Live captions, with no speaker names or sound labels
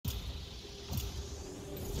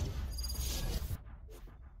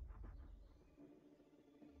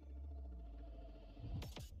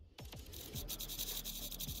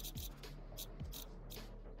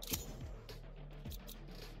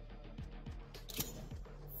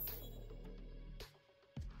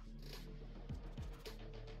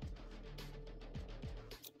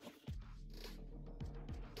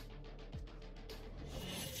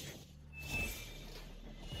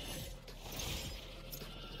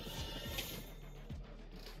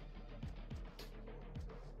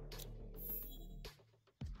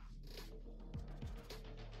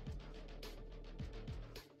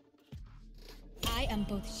am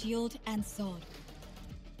both shield and sword.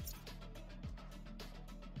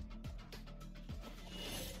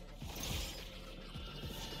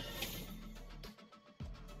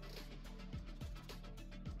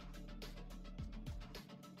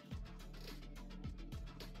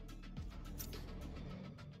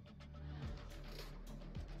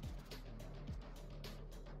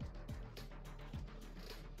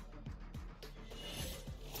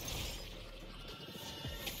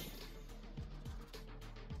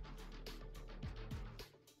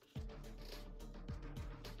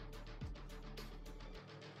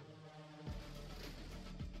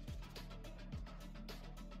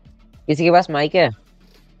 किसी के पास mic है?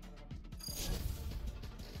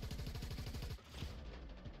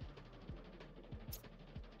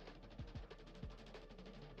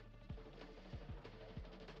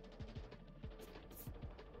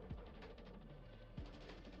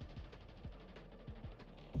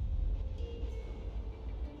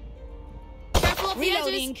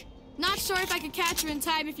 Reloading. Not sure if I could catch her in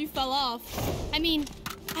time if you fell off. I mean,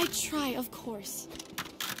 I'd try, of course.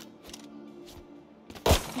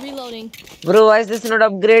 Reloading. Bro, why is this not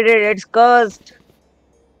upgraded? It's cursed.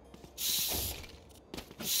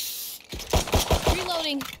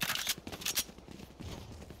 Reloading.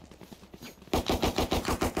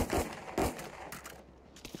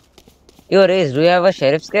 Yo, Raze, do you have a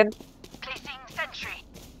sheriff skin? Placing sentry.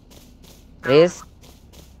 Raze?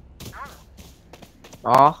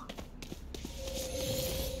 Oh.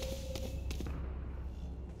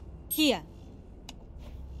 Here.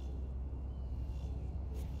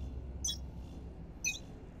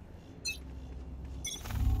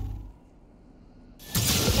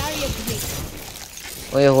 Barrier break.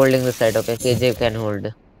 Oh, you're holding the side. Okay, KJ can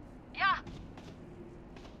hold. Yeah.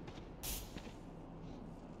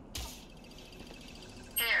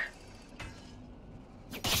 Here.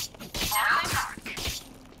 On my mark.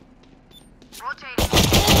 Rotating.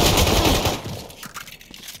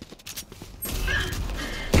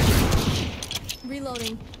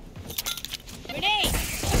 Reloading. Grenade!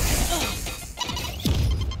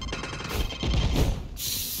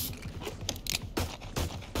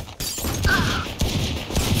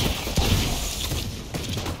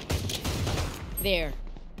 There.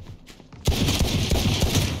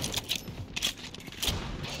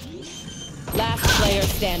 Last player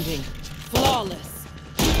standing. Flawless.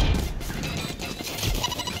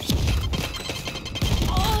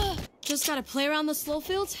 Just gotta play around the slow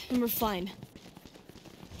field and we're fine.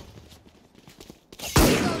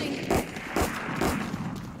 Reloading.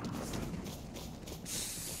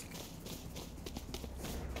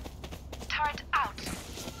 Turret out.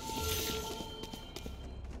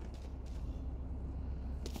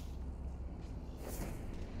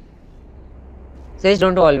 Sage,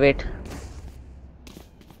 don't all wait.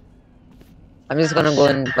 I'm just gonna go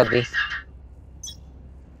in PUBG.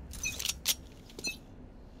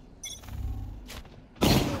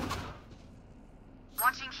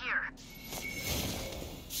 Watching here.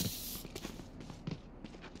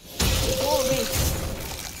 Wall race.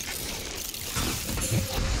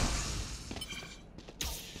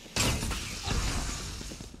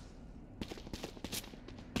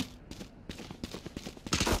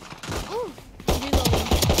 Ooh,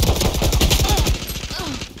 reloading.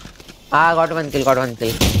 Ah, got one kill, got one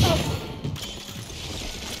kill.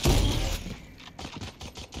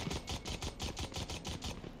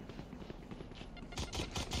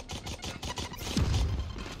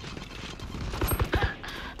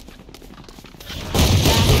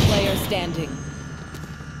 Last player standing.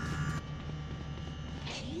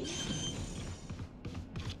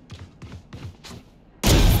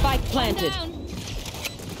 Spike planted.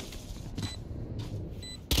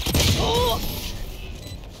 Oh!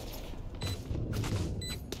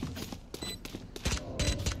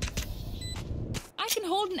 I can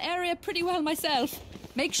hold an area pretty well myself.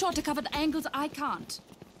 Make sure to cover the angles I can't.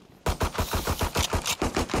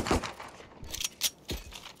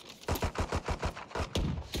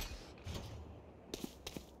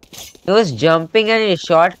 He was jumping and he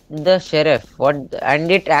shot the sheriff. What?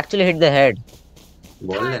 And it actually hit the head.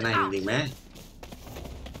 बोल लेना हिंदी में.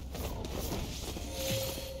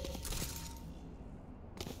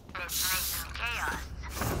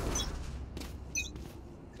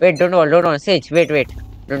 Wait, don't hold. Sage, wait.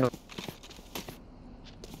 Don't.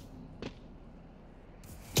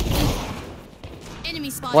 Enemy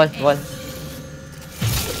spotted. Wall.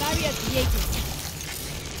 Barrier created.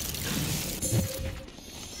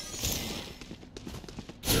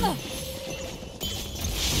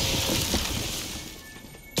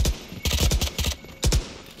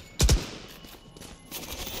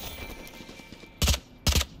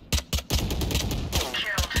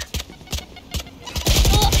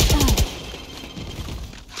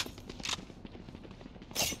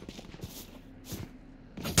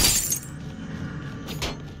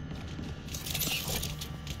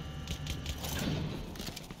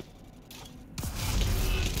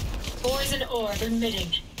 Orb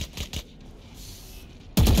emitting.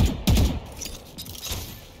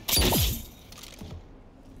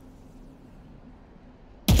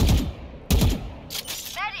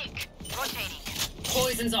 Medic! Rotating.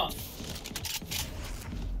 Poison's off.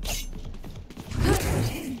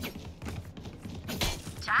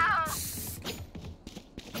 Ciao!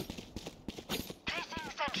 Placing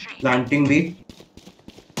sentry. Planting B.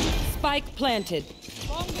 Spike planted.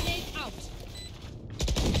 Bomb grenade out.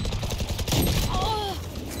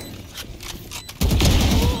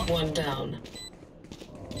 One down.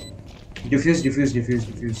 Diffuse.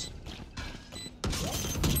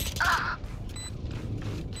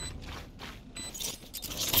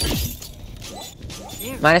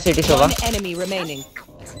 Minus 80 Sova. One enemy remaining.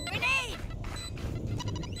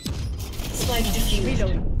 Spike diffused.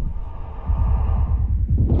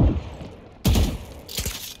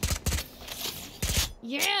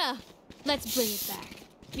 Yeah. Let's bring it back.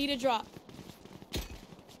 Need a drop.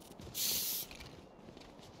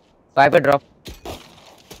 Viper drop.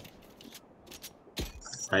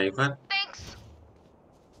 Cypher. Thanks.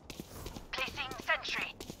 Placing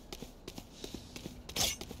sentry.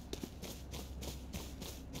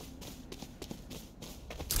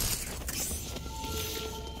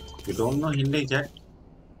 You don't know Hindi chat?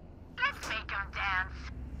 Let's make them dance.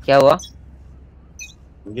 क्या हुआ?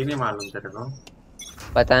 हिंदी नहीं मालूम तेरे को?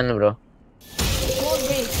 पता नहीं bro. More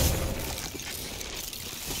race.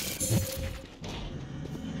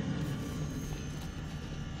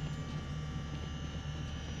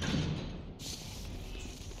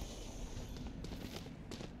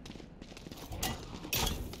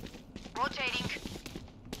 Rotating.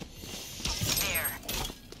 There.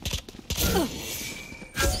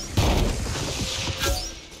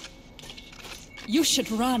 You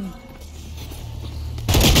should run.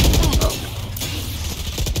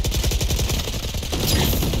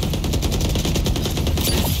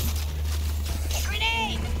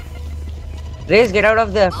 Raze, get out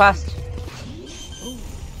of there fast.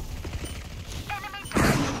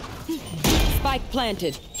 Spike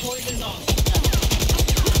planted. Poison's off.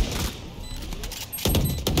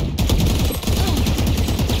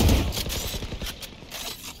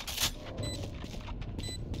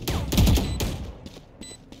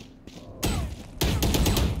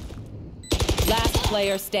 Last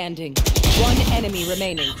player standing. One enemy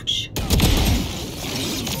remaining.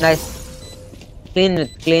 Nice. Clean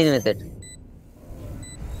with it.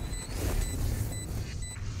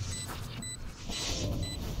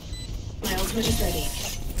 My ultimate is ready.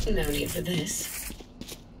 No need for this.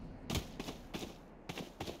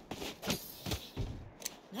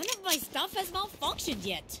 None of my stuff has malfunctioned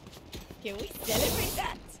yet. Can we celebrate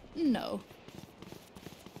that? No.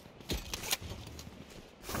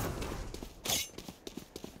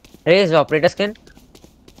 Raze, operator skin.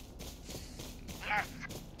 Yes.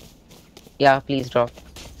 Yeah, please drop.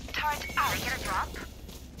 Turret out. Get a drop.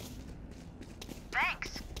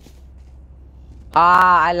 Thanks.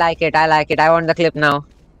 Ah, I like it. I want the clip now.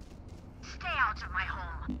 Stay out of my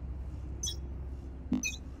home.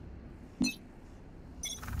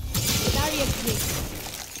 Barrier clear.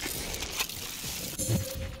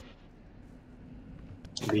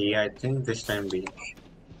 B, I think this time B.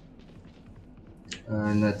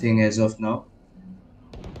 Nothing as of now.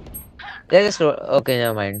 They're just okay.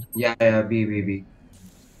 Never mind. Yeah, B.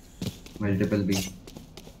 Multiple B.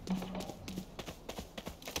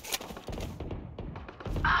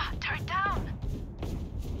 Ah, turret down.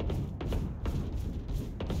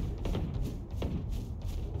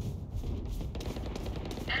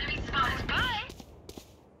 Enemy spotted. Bye.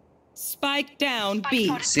 Spike down B.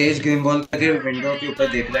 Sage green ball करके window के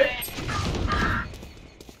ऊपर देख रहा है.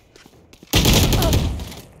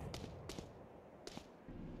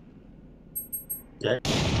 Yeah.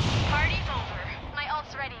 Party's over. My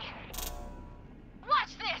ult's ready.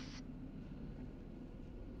 Watch this.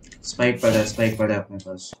 Spike पड़ा है अपने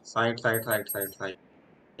पास. Side.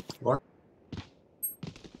 What?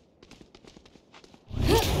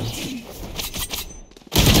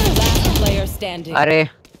 Last player standing. अरे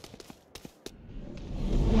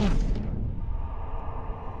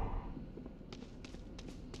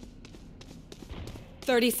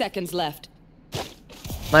 30 seconds left.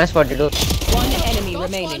 minus 42. One enemy Got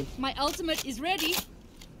remaining. one. My ultimate is ready.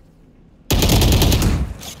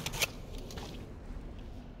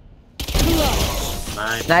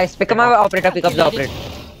 Nice. Nice. Pick up my operator. Pick up the operator.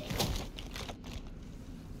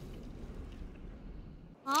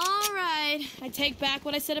 Alright, I take back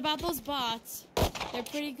what I said about those bots. They're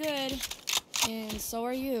pretty good. And so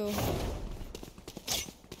are you.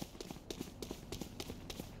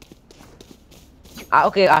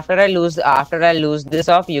 Okay, after I lose this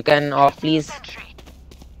off, you can off please, Sentry.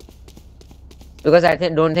 because I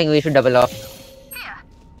don't think we should double off. Here.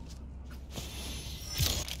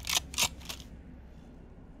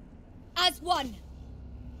 As one.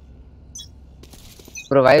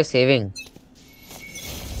 Bro, why are you saving?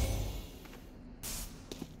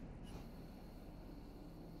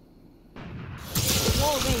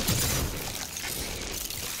 Wall raised.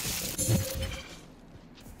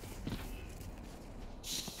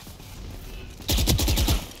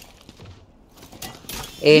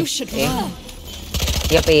 A, You should A. run.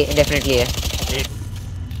 Yep, A, definitely A.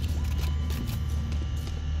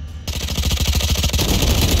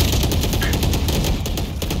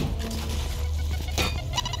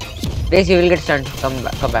 Please, you will get stunned. Come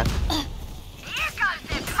back, come back. Here comes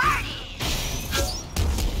the party.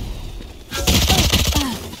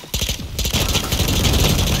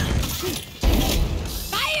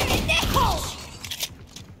 Fire in the hole.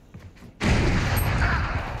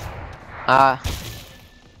 Ah,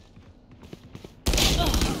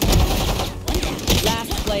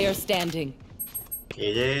 Last player standing.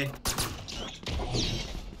 AJ.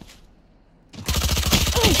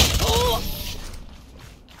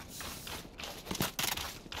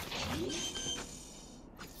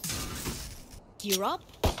 Gear up.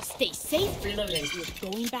 Stay safe. Reloading.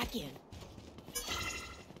 We're going back in.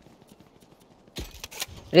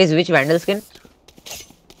 Raise which Vandal skin?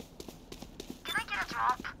 Can I get a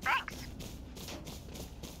drop? Thanks.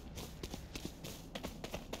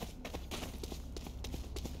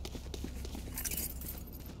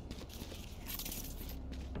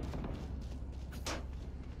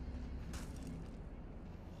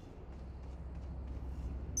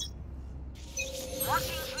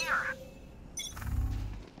 Watching here.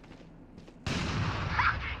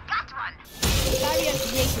 Ha! Got one. Barrier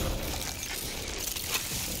created.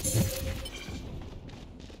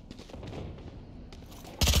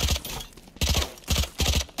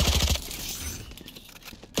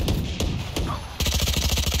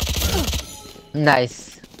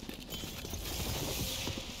 Nice.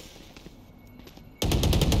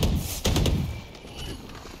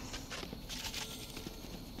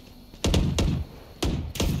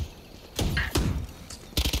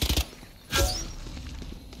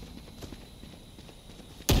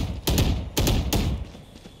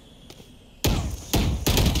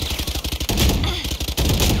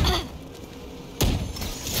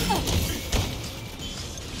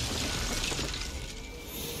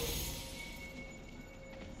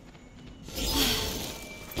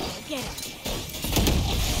 Get him.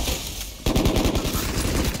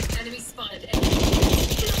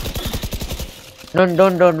 Don't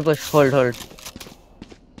push. Hold.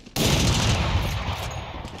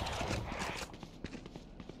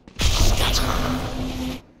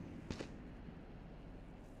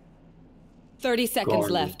 30 seconds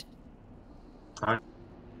God. left. Can't.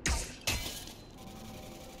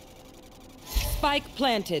 Spike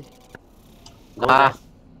planted. Go Ah, there.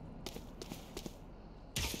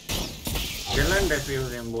 Kill and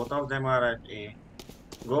defuse him. Both of them are at A.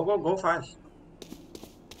 Go fast.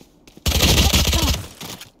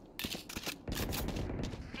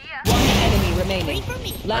 One enemy remaining. Wait for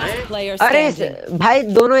me. Last Arre. player अरे standing. भाई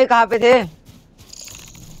दोनों ये कहाँ पे थे?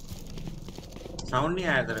 Sound नहीं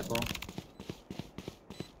आया तेरे को?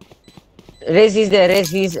 Raise, he's there. Raise,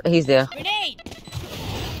 he's there. Grenade.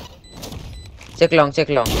 Check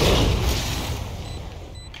long.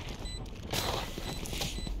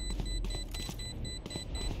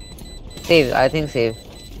 Save, I think save.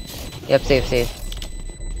 Yep, save.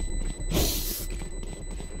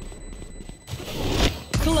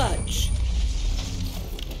 Clutch.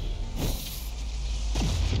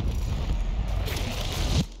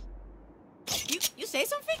 You say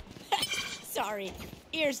something? Sorry.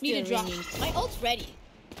 Ears Need a still drop. ringing. My ult's ready.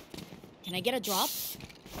 Can I get a drop?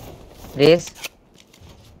 Raise.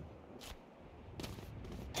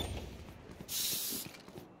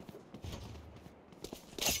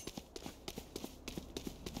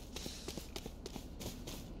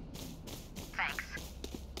 Thanks.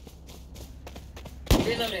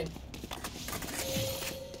 Reloading.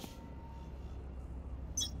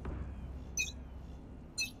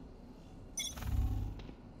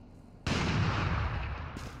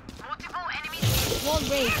 Multiple enemies. Wall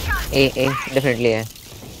raised. A, definitely A.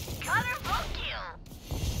 Colorful kill.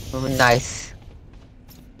 Oh, nice.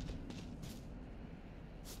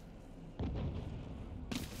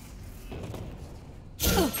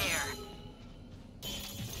 There.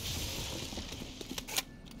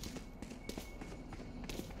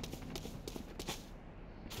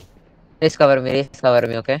 Raise cover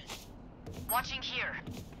me, okay? Watching here.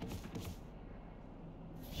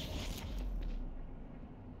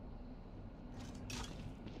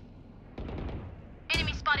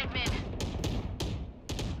 spotted mid.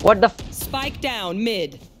 What the? Spike down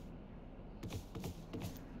mid.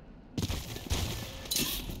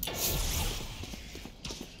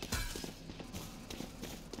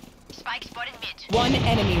 Spike spotted mid. One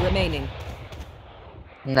enemy remaining.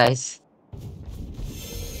 Nice.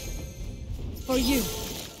 For you.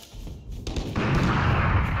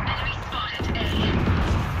 Enemy spotted A.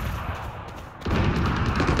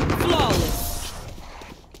 Flawless.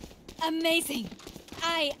 Amazing.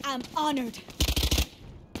 I am honored.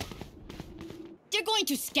 They're going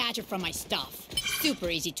to scatter from my stuff. Super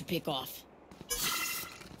easy to pick off.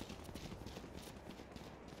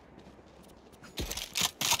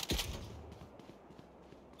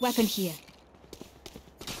 Weapon here.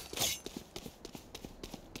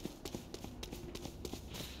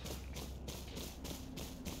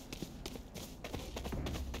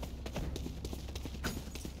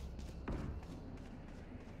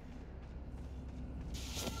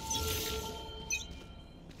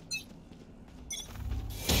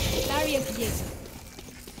 Barrier created.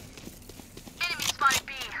 Enemy spotted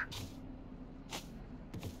B.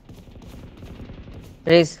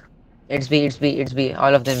 Raise. It's B. It's B. It's B.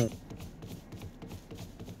 All of them.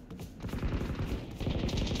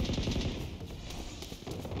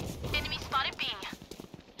 Enemy spotted B.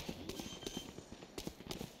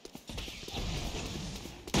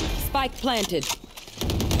 Spike planted.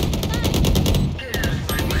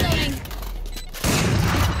 Reloading.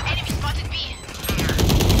 Enemy spotted B.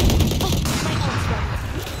 My ult's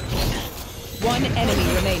ready. One enemy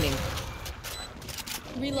remaining.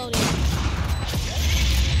 Reloading.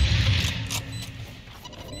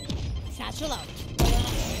 Satchel out.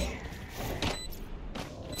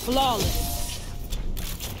 Flawless.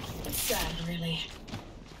 Sad, really.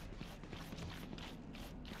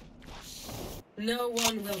 No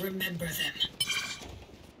one will remember them.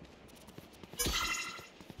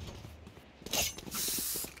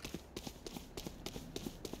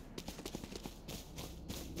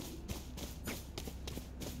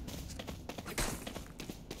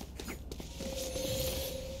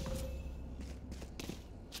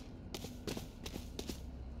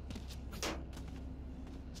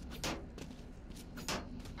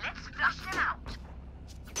 Let's flush them out.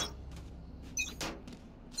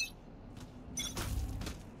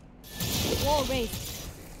 Wall raised.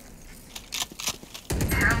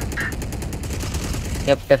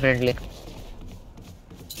 Yep, definitely.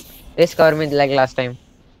 Please cover me like last time.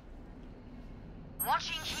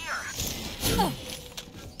 Watching here.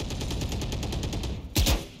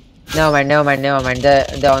 Never mind. Never mind. Never mind.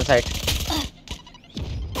 The on site.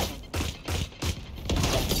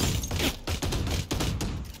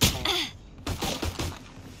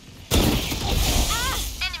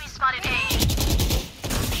 Enemy spotted A.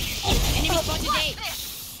 Enemy spotted A.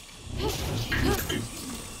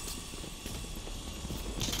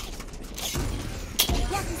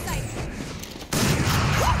 Blocking sight.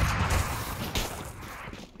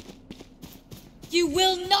 You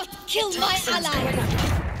will not kill my Toxins ally. going up.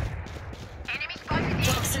 Enemy spotted A.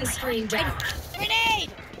 Toxin screen down.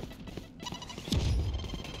 Grenade.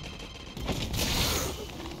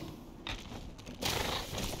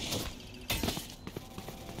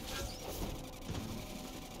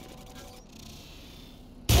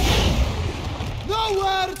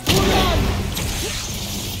 Nowhere to run!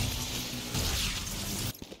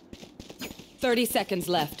 30 seconds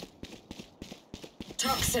left.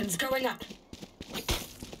 Toxins going up.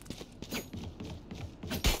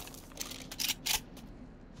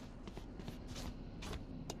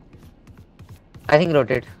 I think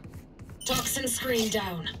rotate. Toxin screen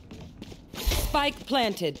down. Spike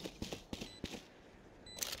planted.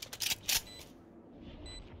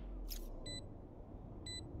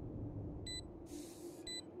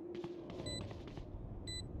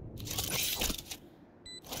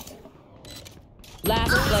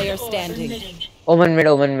 Last player standing. Emitting. Omen mid.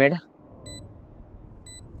 Omen mid.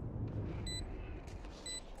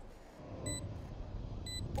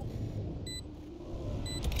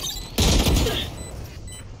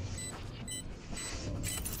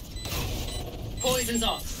 Poison's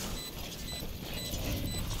off.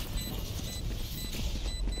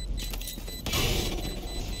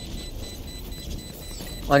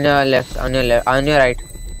 On your left. On your left. On your right.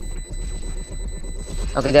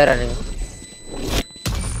 Okay, they're running.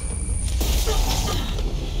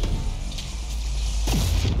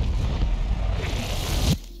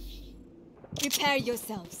 Prepare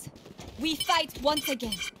yourselves. We fight once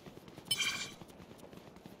again.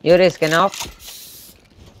 You risk enough.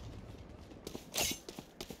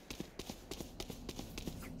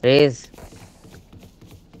 Raise.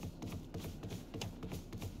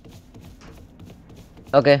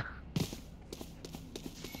 Okay.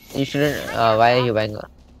 You shouldn't. Why are you buying?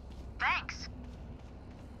 Thanks.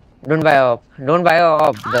 Don't buy op. Don't buy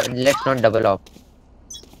op. Let's not double op.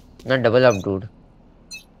 Not double up, dude.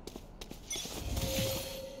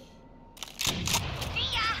 See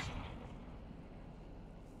ya.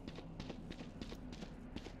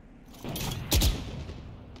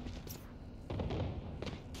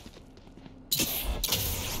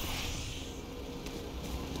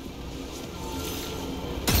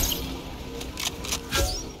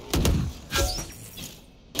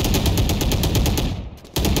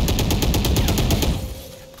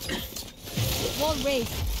 Wall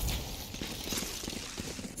raised.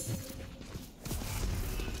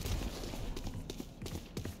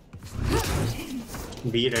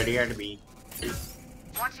 B ready at B.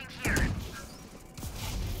 Watching here.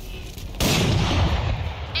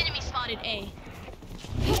 Enemy spotted A.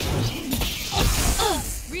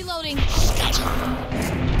 Reloading.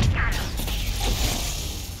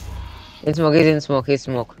 In smoke. He's in smoke. He's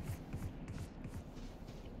smoke.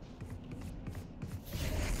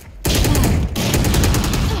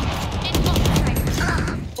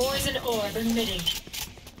 Poison orb emitting.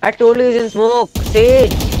 I told you he's in smoke.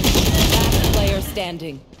 Sage. Last player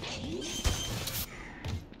standing.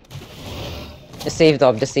 Just save the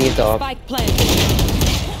op. Just save the op. Spike planted.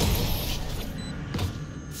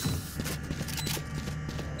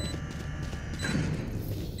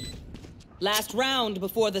 Last round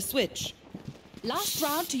before the switch. Last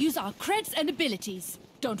round to use our creds and abilities.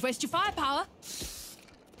 Don't waste your firepower.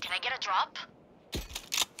 Can I get a drop?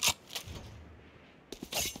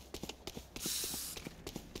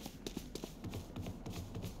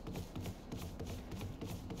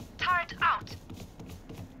 Turret out.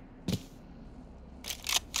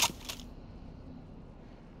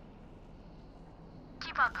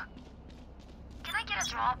 Keep up. Can I get a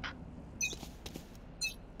drop?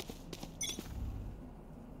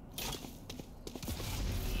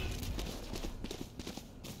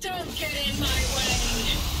 Don't get in my way.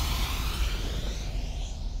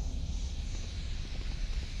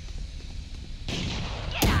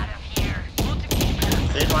 Get out of here.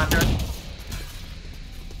 Sage wanted.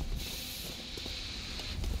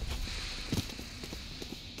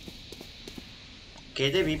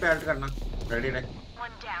 KJ B पे alt करना. Ready रहे.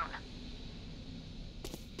 One down.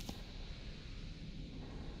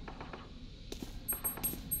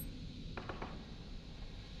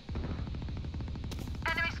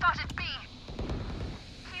 Enemy spotted B.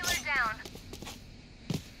 Healer down.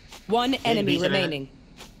 One enemy B चले गए. remaining.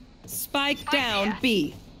 Spike down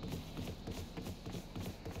B.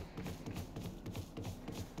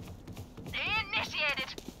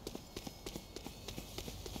 Initiated.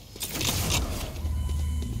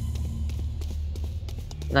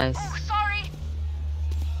 Nice. Oh, sorry.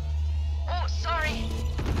 Oh, sorry.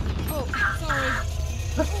 Oh, sorry.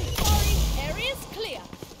 Oh, sorry. Area's clear.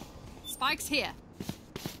 Spike's here.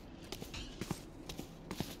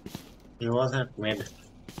 He was at mid.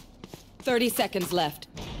 30 seconds left.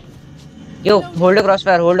 Yo, hold the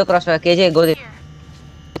crossfire. Hold the crossfire. KJ, go there. Here.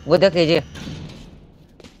 Go there, KJ.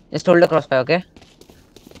 Just hold the crossfire, okay?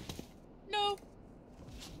 No.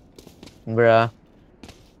 Bruh.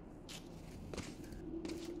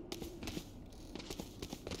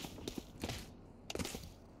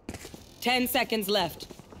 Ten seconds left.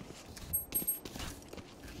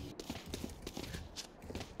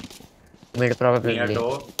 Mid probably. Near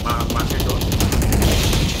door. Market door.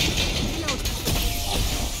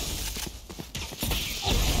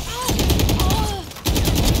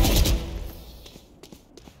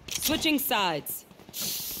 Switching sides.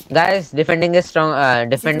 Guys, defending is strong.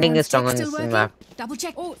 Defending is strong on Still this working? map, Double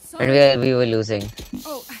check. Oh, and sorry. we were losing.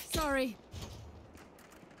 Oh, sorry.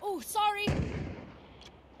 Oh, sorry.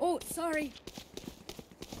 Oh, sorry.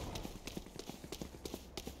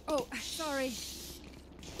 Oh, sorry.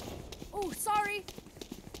 Oh, sorry.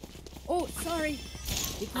 Oh, sorry.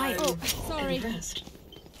 Be quiet. Oh, sorry. Impressed.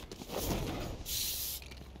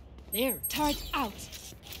 There, turret out.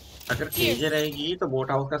 अगर KJ रहेगी तो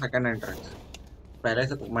boat house का second entrance. पहले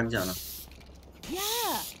से मत जाना.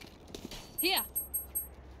 Yeah. Here.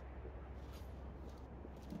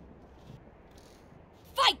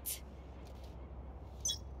 Fight.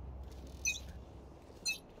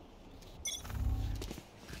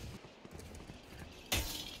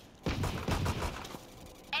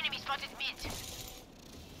 Enemy spotted mid.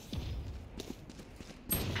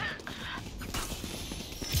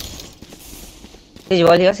 Sage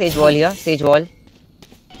wall here. Sage wall here. Sage wall.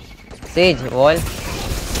 Sage wall.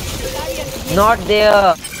 Not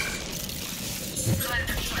there.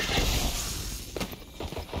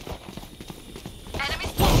 Enemy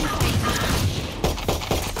spotted.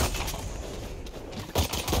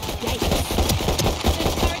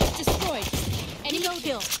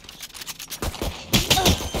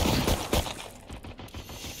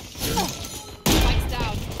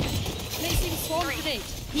 grenade.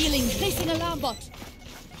 Healing. Placing alarm bot.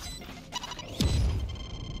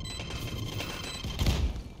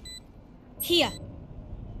 Here.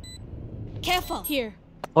 Careful. Here.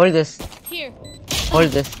 Hold this. Here.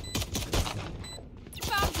 Hold this.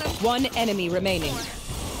 Found them. One enemy remaining.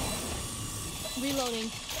 Reloading.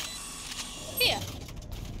 Here.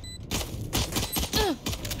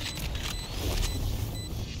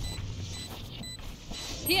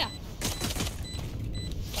 Here.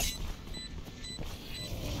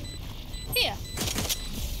 Here.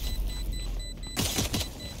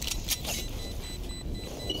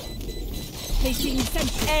 Placing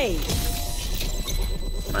sentry. A.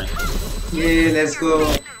 Nice. Yay, let's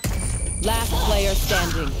go. Last player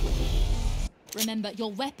standing. Remember,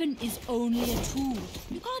 your weapon is only a tool.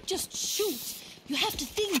 You can't just shoot. You have to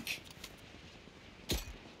think.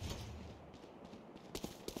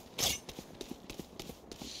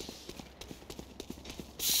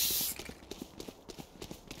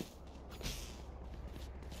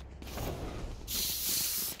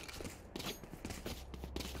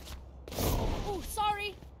 Oh,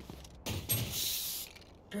 sorry.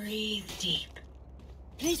 Breathe deep.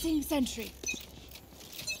 Placing sentry.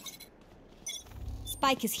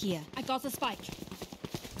 Spike is here. I got the spike.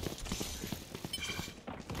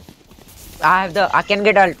 I can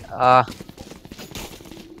get ult.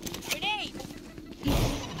 Grenade.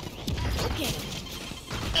 Okay.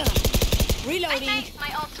 I Reloading. think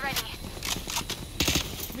my ult's ready.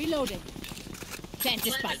 Reloading. Plant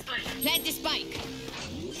the spike. Plant the spike.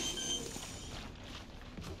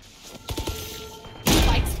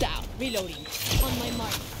 Spike's down. Reloading. On my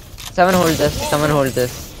mark. Someone hold this. Someone hold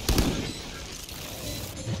this.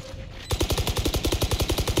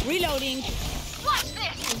 Reloading. Watch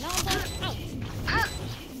this. Alarm bot out.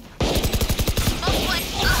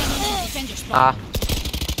 Defender spawn.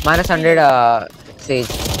 -100 Sage.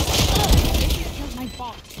 Killed my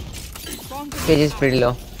bot. Strong Sage is pretty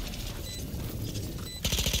low.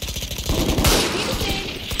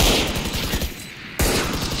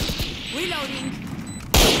 Reloading.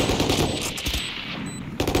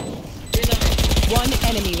 One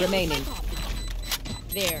enemy remaining.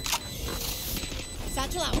 There.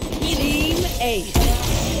 Satchel out. Team A.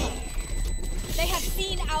 They have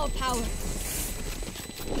seen our power.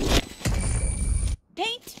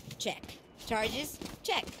 Paint. Check. Charges.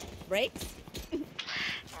 Check. Brakes.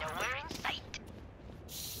 Nowhere in sight.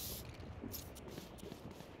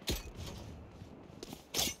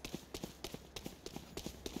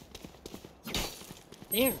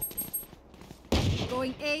 There.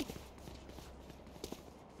 Going A.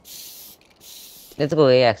 Let's go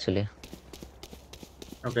A actually.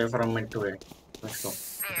 Okay, from mid to A. Let's go.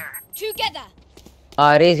 There. Together.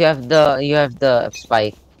 Raze, you have the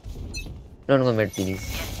spike. Don't go mid, please.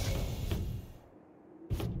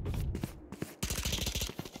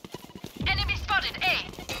 Enemy spotted. A.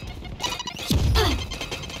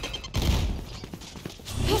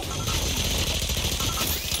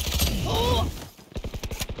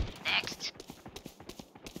 Next.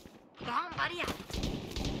 Bomb buddy out.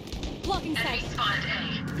 Blocking sight. Spotted A.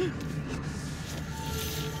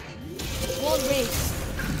 Wall raised.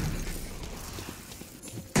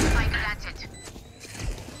 Spike planted.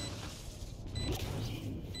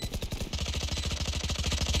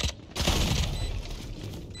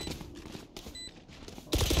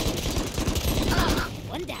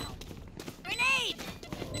 One down. Grenade.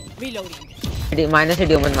 Reloading.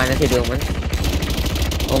 -80 Omen, -80 Omen.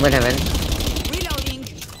 Omen heaven. Reloading.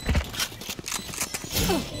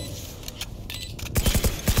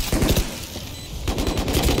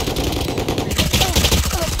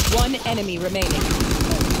 One enemy remaining.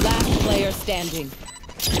 Last player standing.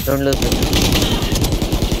 Don't lose this.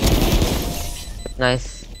 Nice.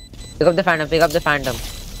 Pick up the phantom, pick up the phantom.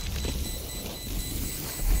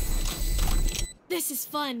 This is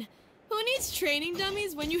fun. Who needs training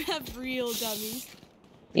dummies when you have real dummies?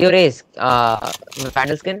 You raise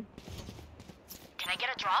phantom skin. Can I get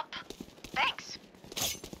a drop? Thanks.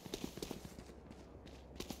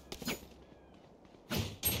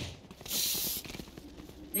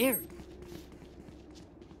 There.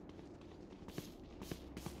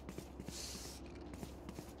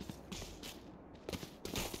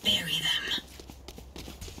 Bury them.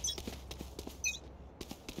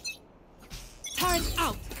 Turret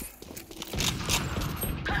out.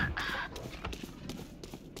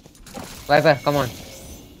 Viper, come on.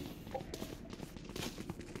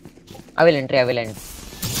 I will enter, I will enter.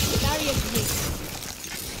 Barrier breach.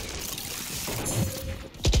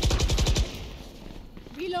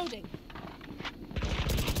 Reloading.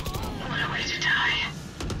 What a way to die.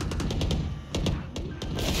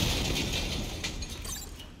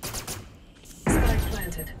 Spike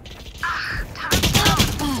planted.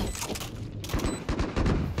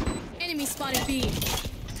 Enemy spotted B.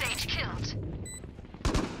 Sage killed.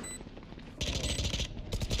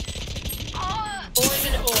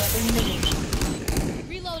 Poison orb emitting.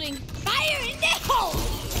 Reloading. Fire in the hole!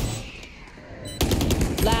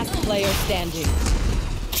 Last player standing.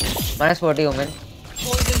 Minus 40 woman.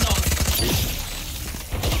 Poison off.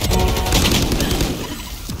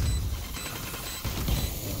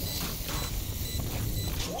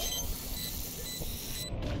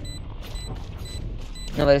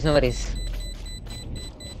 No worries, no worries.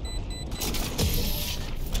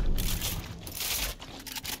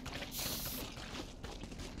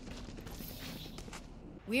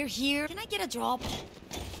 We're here. Can I get a drop?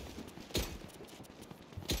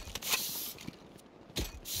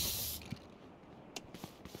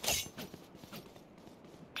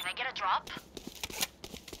 Can I get a drop?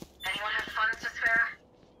 Anyone have funds to spare?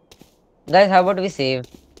 Guys, how about we save?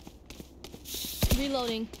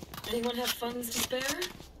 Reloading. Anyone have funds to spare?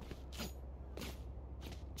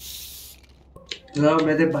 तो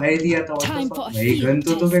मैंने भाई दिया था Time for a भाई field gun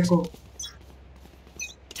तो test. मेरे को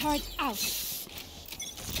Turret out.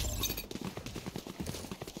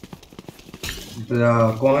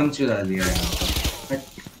 कौन चुरा लिया यार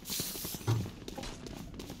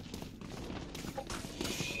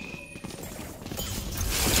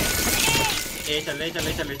चले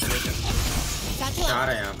Satchel चार out.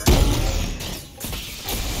 है यहाँ पे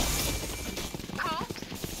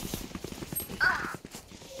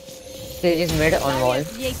Sage is mid on wall.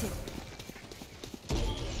 Created.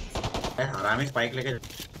 हरामी स्पाइक लेके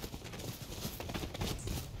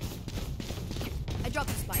I dropped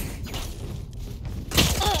the spike.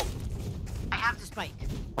 I have the spike.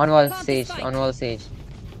 On wall Plant the Sage. spike. On wall Sage.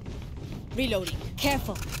 Reloading.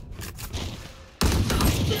 Careful.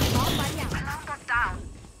 Alarm got down.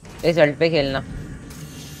 इस alt पे खेलना.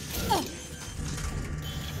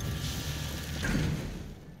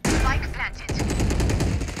 Spike planted.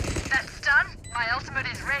 That's done. My ultimate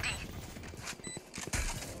is ready.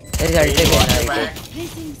 इस alt पे खेलना.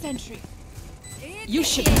 Placing sentry. You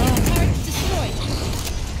should run. Turret destroyed.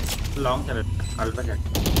 Long चले हल पे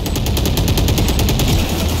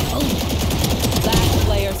Last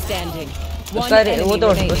player standing. One उसका enemy वो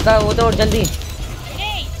तोड़ remaining. उसका वो तोड़ जल्दी.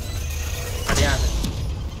 बढ़िया से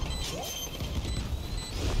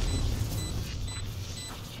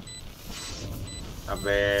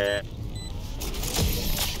अबे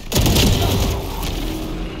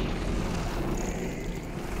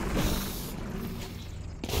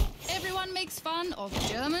Everyone makes fun of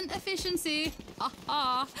German efficiency. Ha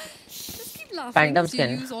ha. Just keep laughing. Phantom as you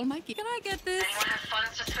skin. use all my Can I get this? Anyone have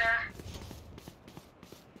funds to spare?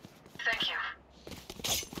 Thank you.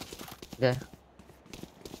 There.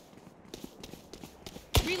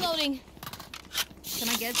 Reloading. Can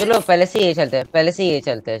I get चलो this? पहले से ये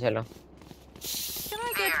चलते हैं चलो. Can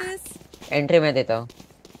I get this? Entry में देता हूँ.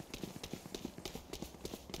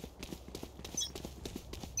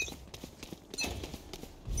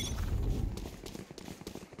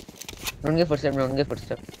 ढूंढ के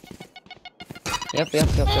footstep. Yup.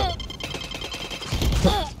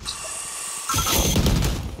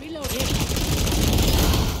 Reloading.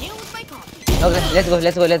 Deal with my copy.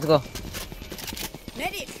 Okay, let's go.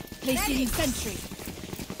 Medic. Placing sentry.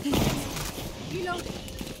 Reloading.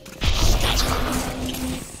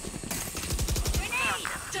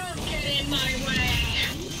 Don't get in my way.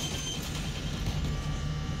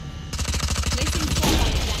 Placing swarm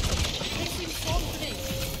grenade. Placing swarm grenade.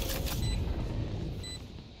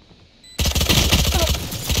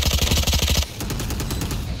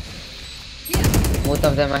 Both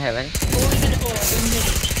of them are heaven. Poison orb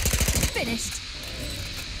emitting. Finished.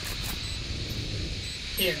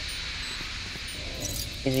 Here.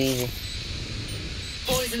 Easy.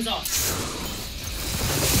 Poison's off.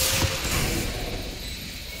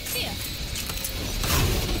 Here.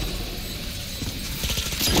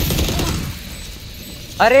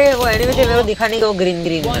 अरे वो enemy थे मेरे को दिखा नहीं वो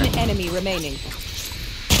green One enemy remaining.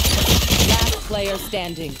 Last player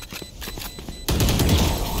standing.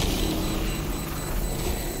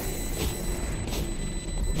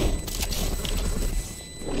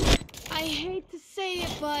 I hate to say it,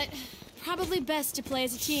 but probably best to play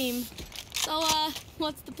as a team. So,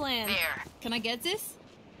 what's the plan? There. Can I get this?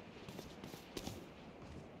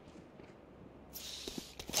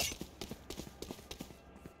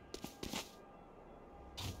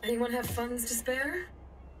 Anyone have funds to spare?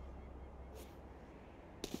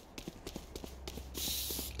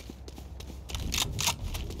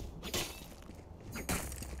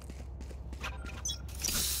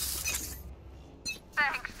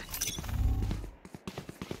 Thanks.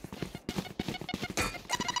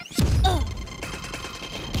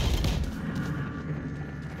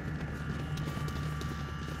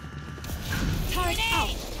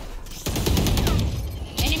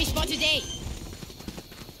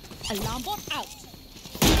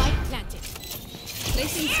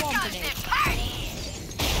 Placing swarm grenade.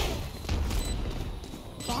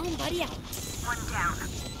 Bomb buddy out. One down.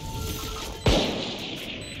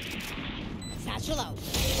 Satchel out.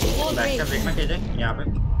 Back का देखना कीजिए यहाँ पे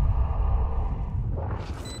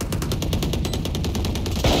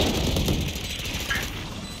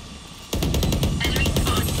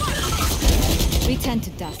We turn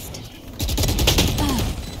to dust.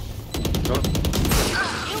 तो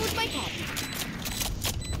It was my copy.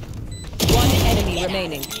 One enemy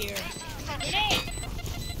remaining.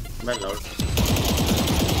 मैं Lord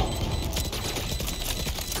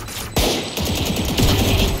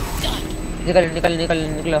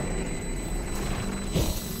निकलो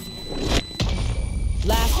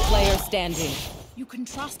Last player standing. You can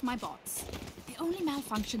trust my bots. They only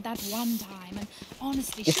malfunctioned that one time, and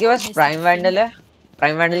honestly, इसके पास prime vandal है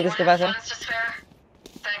प्राइम वैंडल किसके पास है Funds to spare?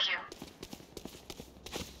 Thank you.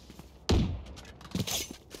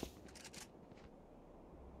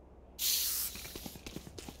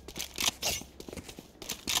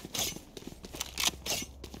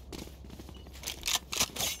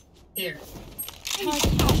 Here.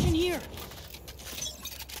 Caution here.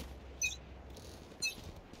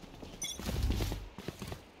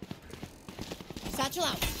 Satchel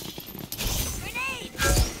out. Grenade!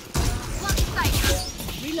 Block sight!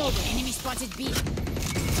 Reloading. Enemy spotted B.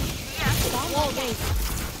 Yeah. Wall raised.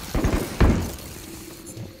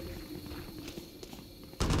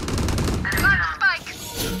 Mark spike!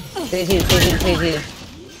 तेजी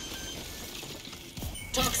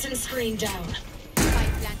Toxin screen down.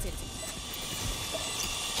 Spike planted.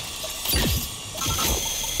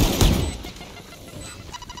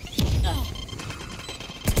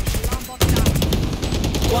 Alarm bot down.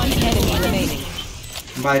 One enemy remaining.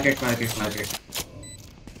 Market.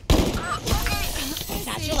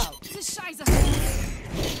 Satchel out.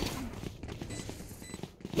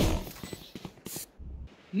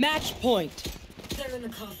 Match point. They're in the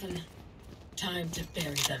coffin. Time to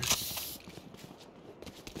bury them.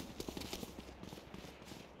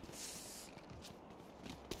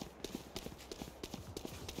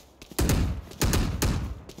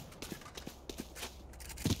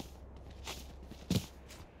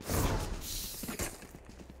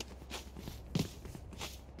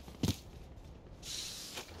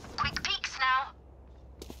 Quick peeks now.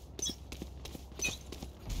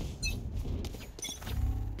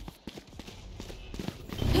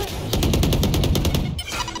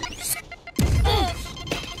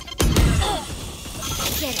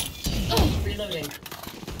 Reloading.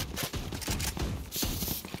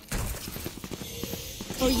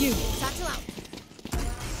 For you. Satchel out.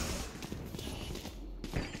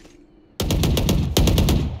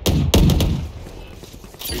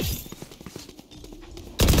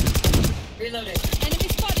 Reloading. Enemy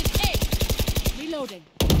spotted A. Reloading.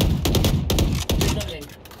 Reloading.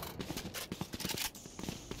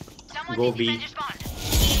 Someone's Go in B. defender spawn.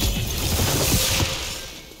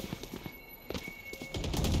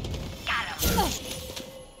 Got him.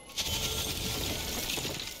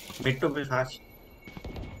 mid to be fast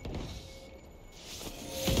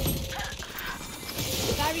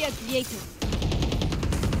Barrier created.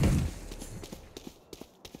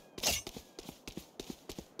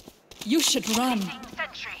 You should run.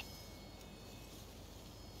 Sentry.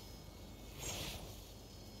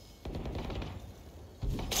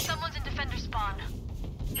 Someone's in defender spawn.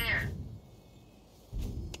 Here.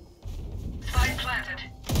 Spike planted.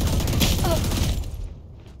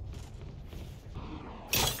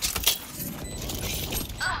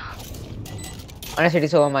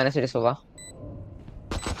 minus city sova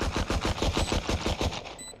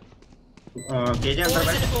KJ अंदर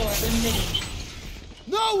बैठ Poison orb emitting.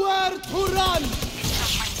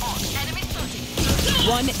 Enemy spotted.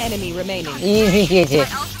 One enemy remaining. easy KJ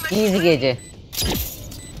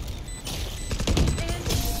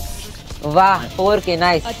वाह 4K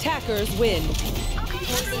nice Attackers win.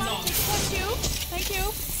 Thank you.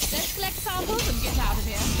 Let's collect samples and get out of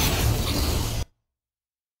here.